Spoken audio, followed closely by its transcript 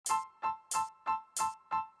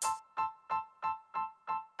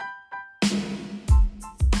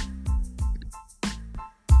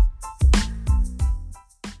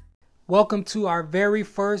Welcome to our very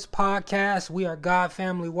first podcast. We are God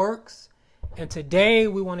Family Works. And today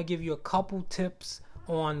we want to give you a couple tips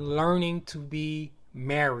on learning to be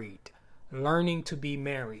married. Learning to be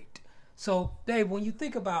married. So, Dave, when you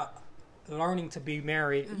think about learning to be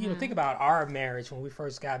married, think about our marriage when we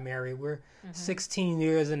first got married. We're 16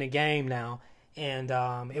 years in the game now. And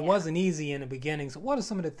it wasn't easy in the beginning. So what are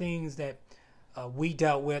some of the things that we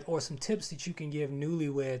dealt with, or some tips that you can give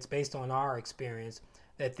newlyweds based on our experience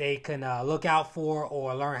that they can look out for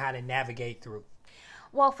or learn how to navigate through?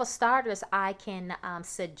 Well, for starters, I can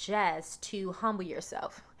suggest to humble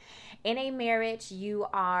yourself. In a marriage, you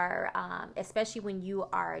are, especially when you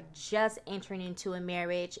are just entering into a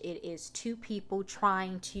marriage, it is two people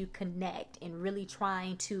trying to connect and really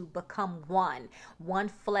trying to become one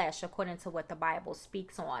flesh, according to what the Bible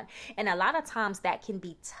speaks on. And a lot of times that can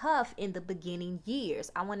be tough in the beginning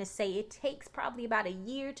years. I want to say it takes probably about a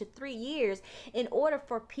year to 3 years in order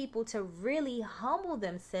for people to really humble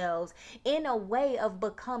themselves in a way of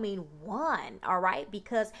becoming one, all right?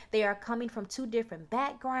 Because they are coming from two different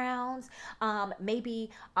backgrounds. Maybe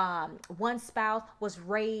one spouse was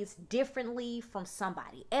raised differently from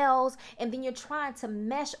somebody else, and then you're trying to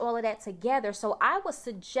mesh all of that together. So I would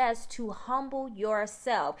suggest to humble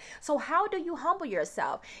yourself. So how do you humble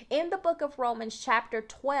yourself? In the book of Romans chapter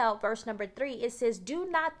 12 verse number 3, it says, do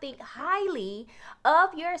not think highly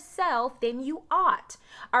of yourself than you ought.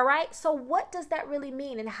 All right, so what does that really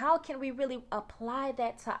mean, and how can we really apply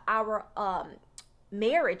that to our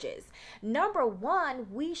marriages? Number one,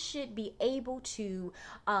 we should be able to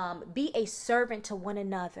be a servant to one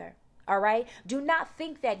another. All right. Do not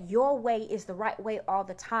think that your way is the right way all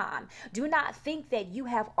the time. Do not think that you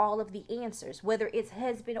have all of the answers, whether it's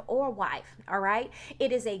husband or wife. All right.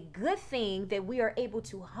 It is a good thing that we are able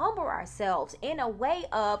to humble ourselves in a way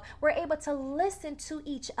of we're able to listen to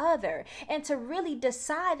each other and to really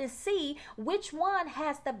decide and see which one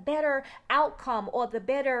has the better outcome or the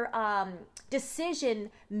better decision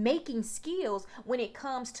making skills when it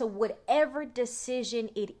comes to whatever decision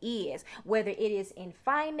it is, whether it is in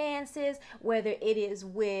finances, whether it is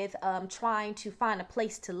with trying to find a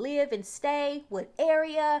place to live and stay, what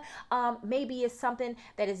area, maybe it's something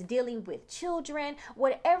that is dealing with children,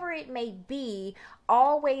 whatever it may be.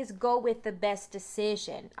 Always go with the best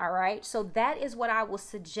decision. All right. So that is what I will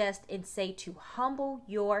suggest and say, to humble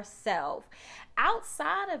yourself.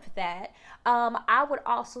 Outside of that, I would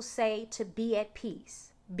also say to be at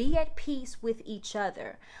peace. Be at peace with each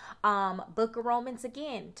other. Book of Romans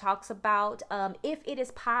again talks about if it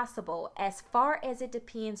is possible, as far as it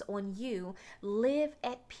depends on you, live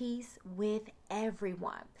at peace with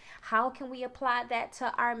everyone. How can we apply that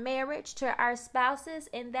to our marriage, to our spouses?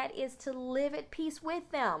 And that is to live at peace with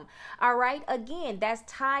them. All right. Again, that's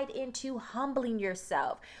tied into humbling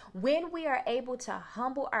yourself. When we are able to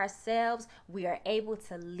humble ourselves, we are able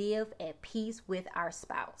to live at peace with our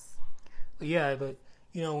spouse. Yeah, but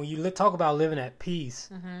when you talk about living at peace,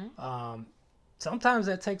 sometimes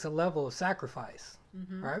that takes a level of sacrifice,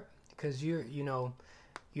 right? Because you're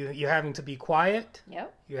having to be quiet.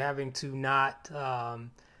 Yep. You're having to not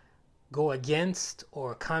go against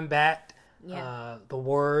or combat the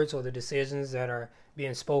words or the decisions that are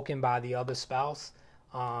being spoken by the other spouse.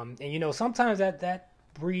 And sometimes that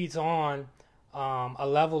breeds on a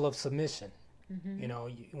level of submission.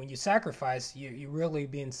 When you sacrifice, you're really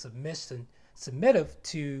being submissive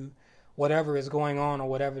to whatever is going on or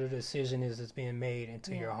whatever the decision is that's being made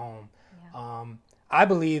into your home. Yeah. I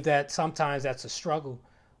believe that sometimes that's a struggle,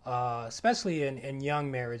 especially in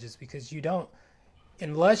young marriages, because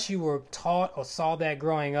unless you were taught or saw that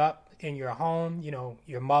growing up in your home,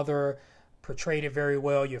 your mother portrayed it very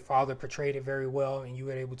well, your father portrayed it very well, and you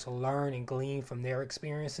were able to learn and glean from their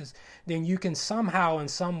experiences, then you can somehow in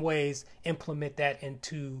some ways implement that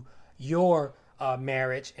into your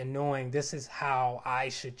marriage, and knowing this is how I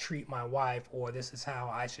should treat my wife, or this is how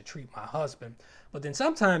I should treat my husband. But then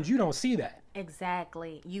sometimes you don't see that.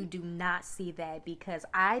 Exactly. You do not see that, because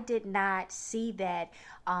I did not see that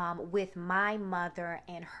with my mother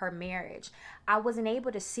and her marriage. I wasn't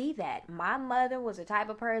able to see that. My mother was the type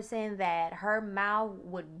of person that her mouth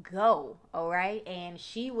would go, all right? And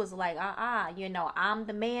she was like, I'm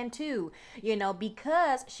the man too,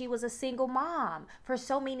 because she was a single mom for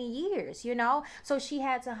so many years, so she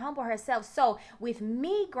had to humble herself. So with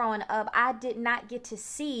me growing up, I did not get to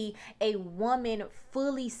see a woman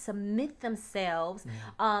fully submit themselves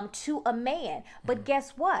to a man. But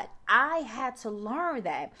guess what? I had to learn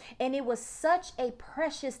that. And it was such a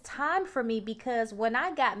precious time for me, because when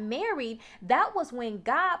I got married, that was when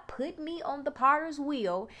God put me on the potter's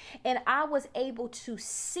wheel, and I was able to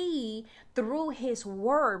see through his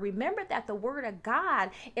word. Remember that the word of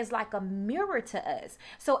God is like a mirror to us.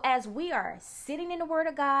 So as we are sitting in the word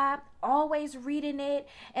of God, always reading it,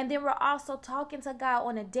 and then we're also talking to God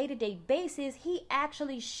on a day-to-day basis, he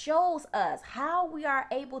actually shows us how we are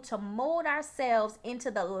able to mold ourselves into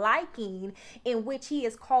the liking in which he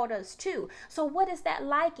has called us to. So what is that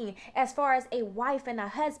liking as far as a wife and a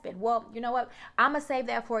husband? Well, you know what? I'm going to save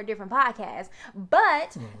that for a different podcast.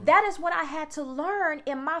 But that is what I had to learn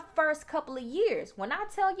in my first couple of years. When I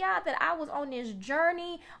tell y'all that I was on this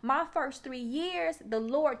journey, my first 3 years, the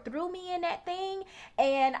Lord threw me in that thing,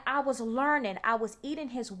 and I was learning. I was eating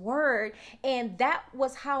his word, and that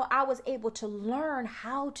was how I was able to learn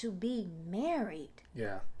how to be married.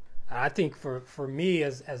 Yeah. I think for me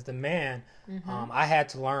as the man, I had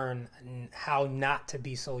to learn how not to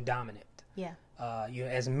be so dominant. Yeah.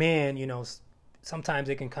 As men, sometimes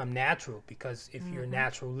it can come natural, because if you're a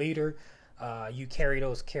natural leader, you carry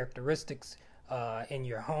those characteristics in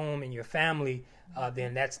your home, in your family,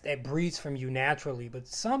 then that breeds from you naturally. But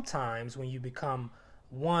sometimes when you become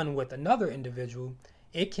one with another individual,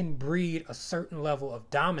 it can breed a certain level of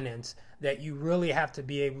dominance that you really have to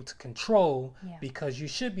be able to control, because you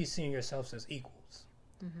should be seeing yourselves as equals.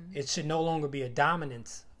 It should no longer be a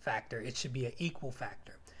dominance factor. It should be an equal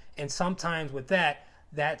factor. And sometimes with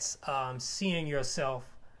that's seeing yourself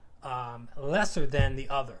lesser than the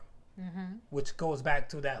other, which goes back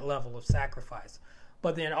to that level of sacrifice.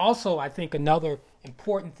 But then also, I think another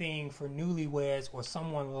important thing for newlyweds or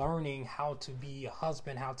someone learning how to be a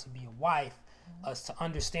husband, how to be a wife, to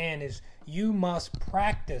understand is you must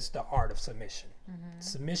practice the art of submission.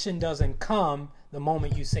 Submission doesn't come the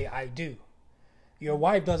moment you say, I do. Your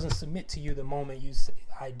wife doesn't submit to you the moment you say,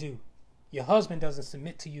 I do. Your husband doesn't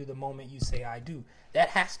submit to you the moment you say, I do. That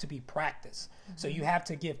has to be practiced. So you have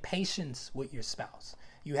to give patience with your spouse.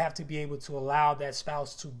 You have to be able to allow that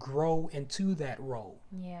spouse to grow into that role.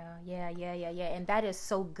 Yeah. And that is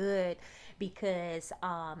so good, because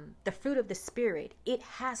the fruit of the Spirit, it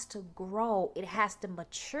has to grow. It has to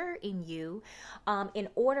mature in you in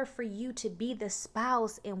order for you to be the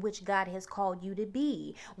spouse in which God has called you to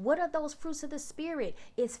be. What are those fruits of the Spirit?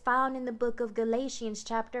 It's found in the book of Galatians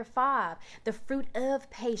chapter 5, the fruit of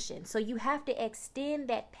patience. So you have to extend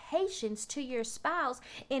that patience to your spouse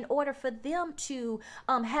in order for them to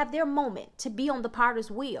have their moment to be on the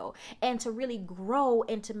potter's wheel and to really grow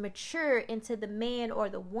and to mature into the man or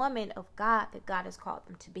the woman of God that God has called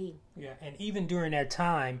them to be. Yeah, and even during that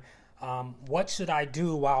time, what should I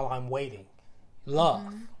do while I'm waiting?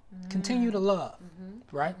 Love. Continue to love,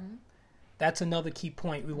 right? That's another key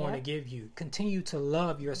point we want to give you. Continue to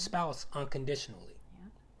love your spouse unconditionally.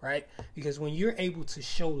 Right? Because when you're able to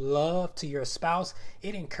show love to your spouse,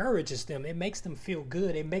 it encourages them. It makes them feel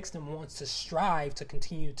good. It makes them want to strive to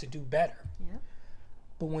continue to do better. Yeah.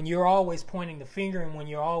 But when you're always pointing the finger, and when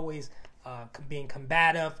you're always being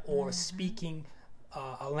combative or speaking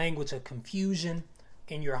a language of confusion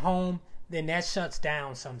in your home, then that shuts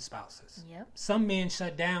down some spouses. Yep. Some men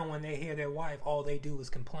shut down when they hear their wife, all they do is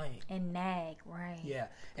complain. And nag, right. Yeah.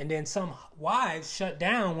 And then some wives shut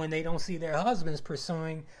down when they don't see their husbands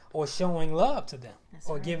pursuing or showing love to them. That's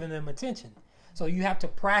or right. Giving them attention. So you have to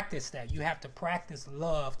practice that. You have to practice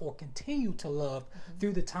love or continue to love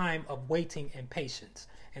through the time of waiting and patience.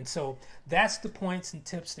 And so that's the points and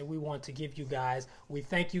tips that we want to give you guys. We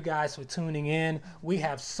thank you guys for tuning in. We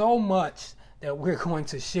have so much that we're going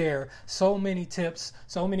to share, so many tips,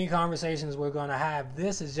 so many conversations we're going to have.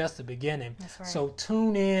 This is just the beginning. That's right. So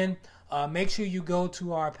tune in. Make sure you go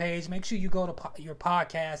to our page. Make sure you go to your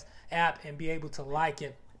podcast app and be able to like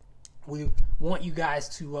it. We want you guys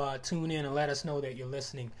to tune in and let us know that you're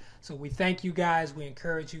listening. So we thank you guys. We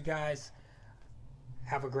encourage you guys.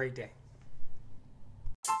 Have a great day.